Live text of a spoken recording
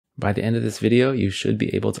By the end of this video, you should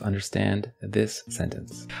be able to understand this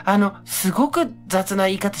sentence. すごく雑な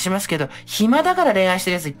言い方しますけど、暇だから恋愛し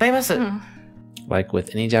てる奴いっぱいいます。Like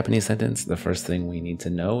with any Japanese sentence, the first thing we need to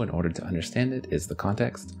know in order to understand it is the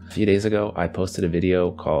context. A few days ago, I posted a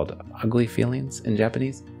video called Ugly Feelings in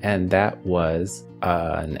Japanese, and that was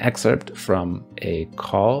an excerpt from a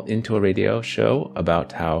call into a radio show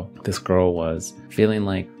about how this girl was feeling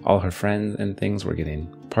like all her friends and things were getting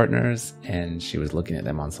partners, and she was looking at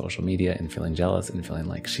them on social media and feeling jealous and feeling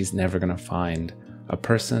like she's never gonna find a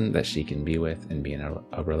person that she can be with and be in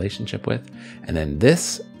a relationship with. And then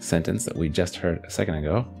this sentence that we just heard a second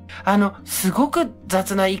ago, すごく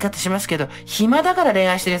雑な言い方しますけど、暇だから恋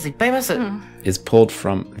愛してる奴いっぱいいます。is pulled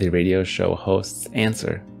from the radio show host's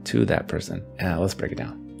answer to that person. Let's break it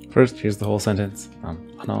down. First, here's the whole sentence.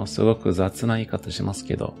 すごく雑な言い方します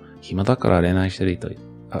けど、暇だから恋愛してる人。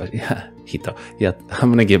Hito. Yeah, I'm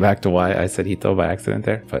gonna get back to why I said Hito by accident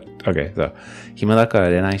there. But okay, so 暇だから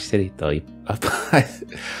恋愛してる人いっぱい。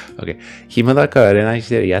Okay. 暇だから恋愛し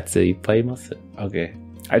てるやついっぱいいます。Okay.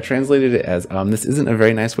 I translated it as, this isn't a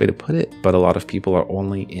very nice way to put it, but a lot of people are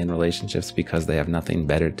only in relationships because they have nothing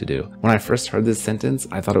better to do. When I first heard this sentence,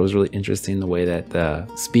 I thought it was really interesting the way that the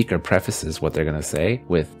speaker prefaces what they're going to say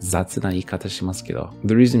with 雑な言い方しますけど.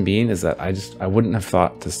 The reason being is that I wouldn't have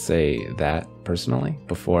thought to say that personally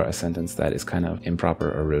before a sentence that is kind of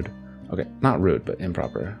improper or rude. Okay, not rude, but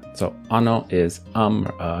improper. So, ano is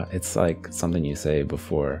it's like something you say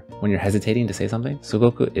before when you're hesitating to say something.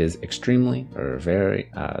 Sugoku is extremely or very.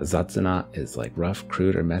 Zatsuna is like rough,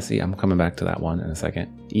 crude, or messy. I'm coming back to that one in a second.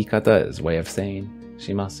 Ikata is way of saying.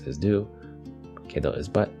 Shimasu is do. Kedo is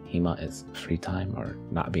but. Hima is free time or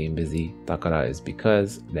not being busy. Takara is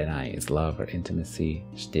because. Renai is love or intimacy.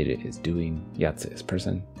 Shiteru is doing. Yatsu is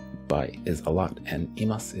person. Is a lot, and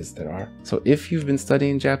imas is there are. So if you've been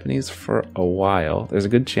studying Japanese for a while, there's a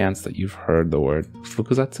good chance that you've heard the word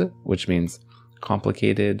fukuzatsu, which means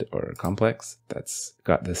complicated or complex. That's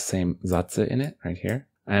got the same zatsu in it right here.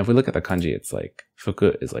 And if we look at the kanji, it's like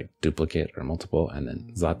fuku is like duplicate or multiple, and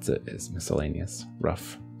then zatsu is miscellaneous,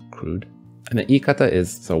 rough, crude. And the ikata is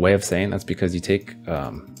so way of saying. That's because you take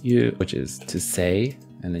you, which is to say,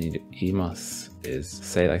 and then you do imas is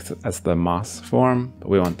say, like that's the mas form, but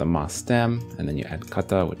we want the mas stem, and then you add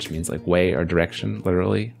kata, which means like way or direction,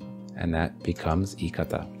 literally, and that becomes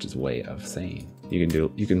ikata, which is way of saying. You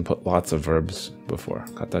can put lots of verbs before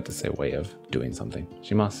kata to say way of doing something.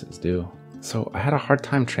 Shimasu is do. So I had a hard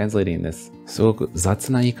time translating this. Sugoku zatsu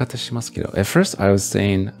na iikata shimasu kedo. At first I was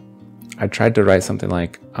saying, I tried to write something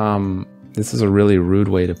like, this is a really rude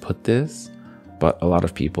way to put this, but a lot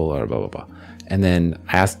of people are blah blah blah. And then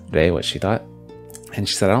I asked Rei what she thought, and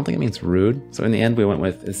she said, I don't think it means rude. So in the end, we went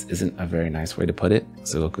with, this isn't a very nice way to put it.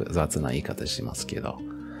 Sugoku zatsu na iikata shimasu kedo.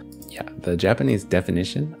 Yeah, the Japanese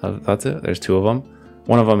definition of zatsu, there's two of them.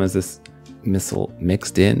 One of them is this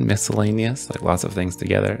mixed in, miscellaneous, like lots of things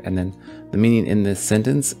together. And then the meaning in this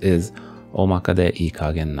sentence is, omaka de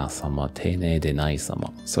ikagen na sama, teine de nai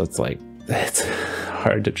sama. So it's like, it's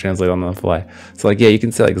hard to translate on the fly. So like, yeah, you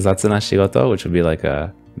can say like zatsu na shigoto, which would be like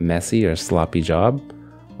a messy or sloppy job.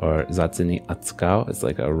 Or zatsu ni atsukau is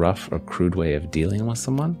like a rough or crude way of dealing with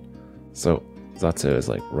someone. So zatsu is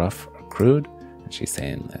like rough or crude. And she's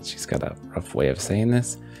saying that she's got a rough way of saying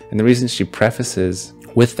this. And the reason she prefaces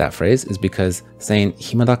with that phrase is because saying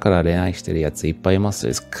hima da kara renai shiteru yatsu ippai imasu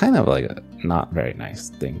is kind of like a not very nice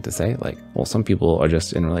thing to say. Like, well, some people are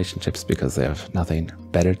just in relationships because they have nothing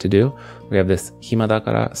better to do. We have this hima da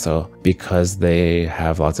kara, so because they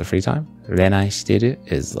have lots of free time. Renai shiteru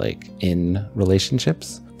is like in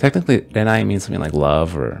relationships. Technically, renai means something like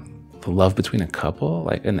love or the love between a couple,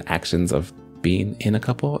 like in the actions of being in a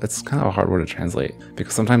couple. It's kind of a hard word to translate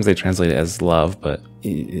because sometimes they translate it as love, but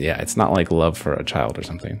yeah, it's not like love for a child or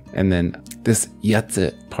something. And then this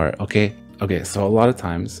yatsu part, okay, so a lot of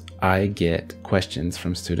times I get questions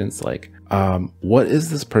from students like, what is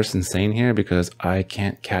this person saying here? Because I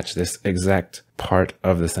can't catch this exact part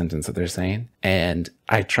of the sentence that they're saying. And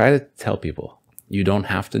I try to tell people, you don't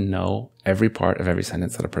have to know every part of every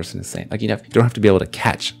sentence that a person is saying. Like you don't have to be able to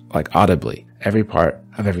catch like audibly every part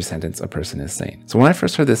of every sentence a person is saying. So when I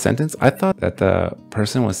first heard this sentence, I thought that the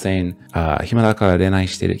person was saying, hima da kara renai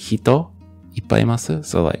shiteru hito ippai imasu.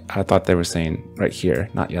 So like I thought they were saying right here,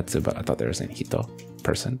 not yatsu, but I thought they were saying hito,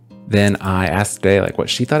 person. Then I asked Rei like what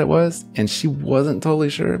she thought it was, and she wasn't totally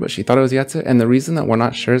sure, but she thought it was yatsu. And the reason that we're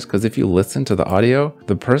not sure is because if you listen to the audio,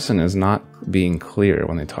 the person is not being clear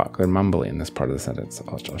when they talk. They're mumbling this part of the sentence.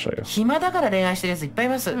 I'll show you. 暇だから恋愛してる奴いっぱいい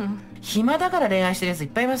ます。暇だから恋愛してる奴いっ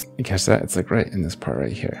ぱいいます。 You catch that? It's like right in this part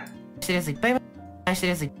right here. してる奴いっぱいいます。愛して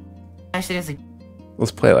る奴いっぱいいます。愛してる奴いっぱいいます。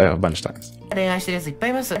Let's play it like a bunch of times. 恋愛してる奴いっぱい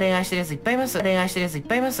います。恋愛してる奴いっぱいいます。恋愛してる奴いっ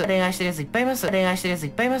ぱいいます。恋愛してる奴いっぱいいます。恋愛してる奴い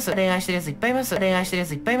っぱいいます。恋愛してる奴いっぱいいます。恋愛してる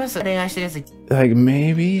奴いっぱいいます。恋愛してる奴いっぱいいます。 Like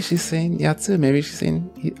maybe she's saying yatsu, maybe she's saying,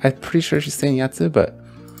 I'm pretty sure she's saying yatsu, but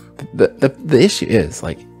the issue is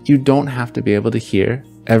like you don't have to be able to hear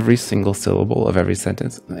every single syllable of every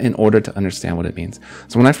sentence in order to understand what it means.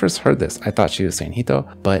 So when I first heard this, I thought she was saying hito,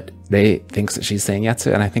 but they thinks that she's saying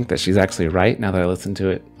yatsu, and I think that she's actually right now that I listen to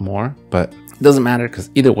it more. But it doesn't matter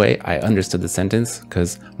because either way, I understood the sentence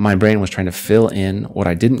because my brain was trying to fill in what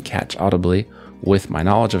I didn't catch audibly with my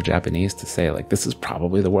knowledge of Japanese to say like, this is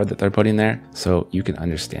probably the word that they're putting there. So you can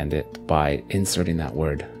understand it by inserting that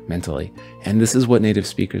word mentally. And this is what native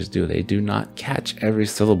speakers do. They do not catch every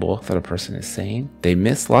syllable that a person is saying. They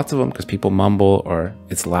miss lots of them because people mumble or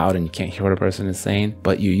it's loud and you can't hear what a person is saying,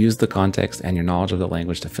 but you use the context and your knowledge of the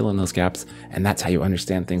language to fill in those gaps. And that's how you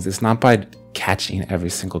understand things. It's not by catching every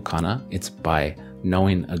single kana. It's by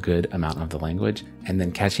knowing a good amount of the language and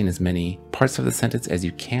then catching as many parts of the sentence as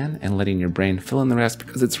you can and letting your brain fill in the rest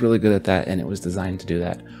because it's really good at that and it was designed to do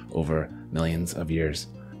that over millions of years.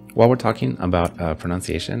 While we're talking about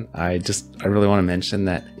pronunciation, I really want to mention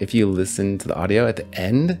that if you listen to the audio at the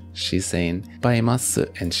end, she's saying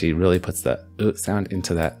 "ippaimasu" and she really puts the sound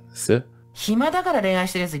into that su. 暇だから恋愛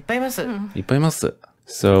してる奴いっぱいいます。Ippaimasu.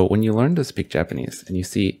 So when you learn to speak Japanese and you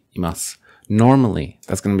see imasu, normally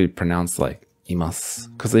that's going to be pronounced like imasu.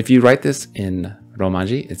 Because if you write this in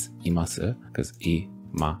Romaji, it's imasu, because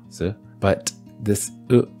imasu. But this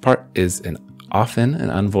part is often an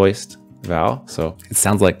unvoiced vowel, so it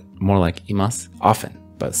sounds like more like imasu often.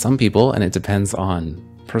 But some people, and it depends on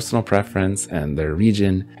personal preference and their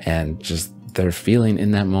region and just their feeling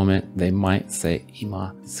in that moment, they might say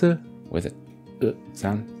imasu with an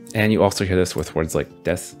sound. And you also hear this with words like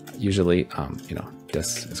des. Usually, des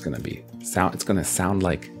is going to be sound. It's going to sound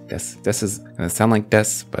like des. Des is going to sound like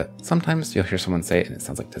des, but sometimes you'll hear someone say it and it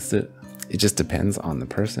sounds like desu. It just depends on the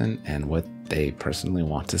person and what they personally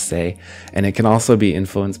want to say. And it can also be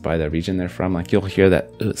influenced by the region they're from. Like you'll hear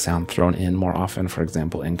that sound thrown in more often, for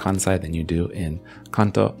example, in Kansai than you do in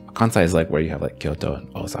Kanto. Kansai is like where you have like Kyoto and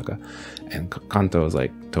Osaka. And Kanto is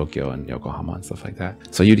like Tokyo and Yokohama and stuff like that.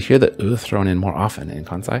 So you'd hear the thrown in more often in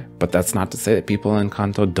Kansai. But that's not to say that people in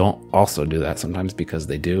Kanto don't also do that sometimes because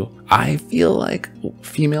they do. I feel like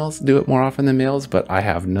females do it more often than males, but I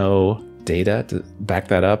have no data to back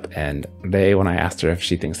that up. And when I asked her if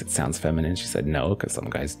she thinks it sounds feminine, she said no, because some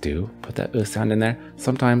guys do put that sound in there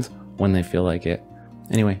sometimes when they feel like it.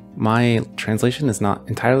 Anyway, my translation is not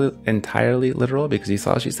entirely literal because you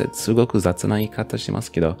saw she said sugoku zatsuna iikata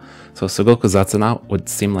shimasu kedo. So sugoku zatsuna would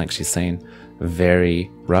seem like she's saying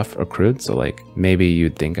very rough or crude. So like maybe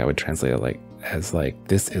you'd think I would translate it as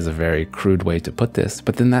this is a very crude way to put this,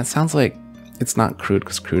 but then that sounds like it's not crude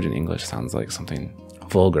because crude in English sounds like something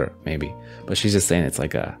vulgar maybe, but she's just saying it's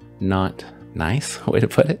like a not nice way to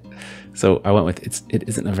put it. So I went with it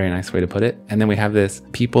isn't a very nice way to put it. And then we have this,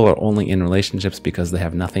 people are only in relationships because they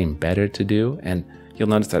have nothing better to do. And you'll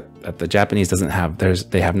notice that the Japanese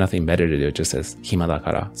they have nothing better to do. It just says hima da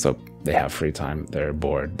kara. So they have free time, they're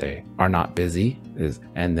bored, they are not busy.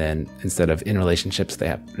 And then instead of in relationships, they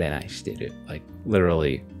have ren ai shiteru, like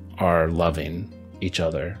literally are loving each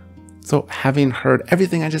other. So having heard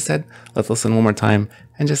everything I just said, let's listen one more time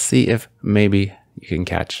and just see if maybe you can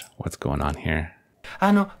catch what's going on here.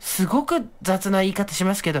 すごく雑な言い方し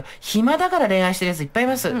ますけど、暇だから恋愛してる奴いっぱいい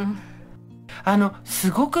ます。す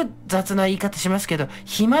ごく雑な言い方しますけど、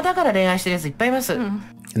暇だから恋愛してる奴いっぱいいます。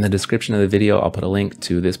In the description of the video, I'll put a link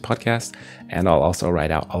to this podcast, and I'll also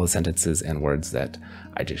write out all the sentences and words that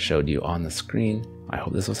I just showed you on the screen. I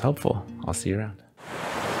hope this was helpful. I'll see you around.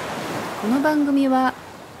 この番組は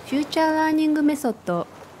フューチャーラーニングメソッド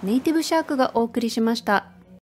ネイティブシャークがお送りしました。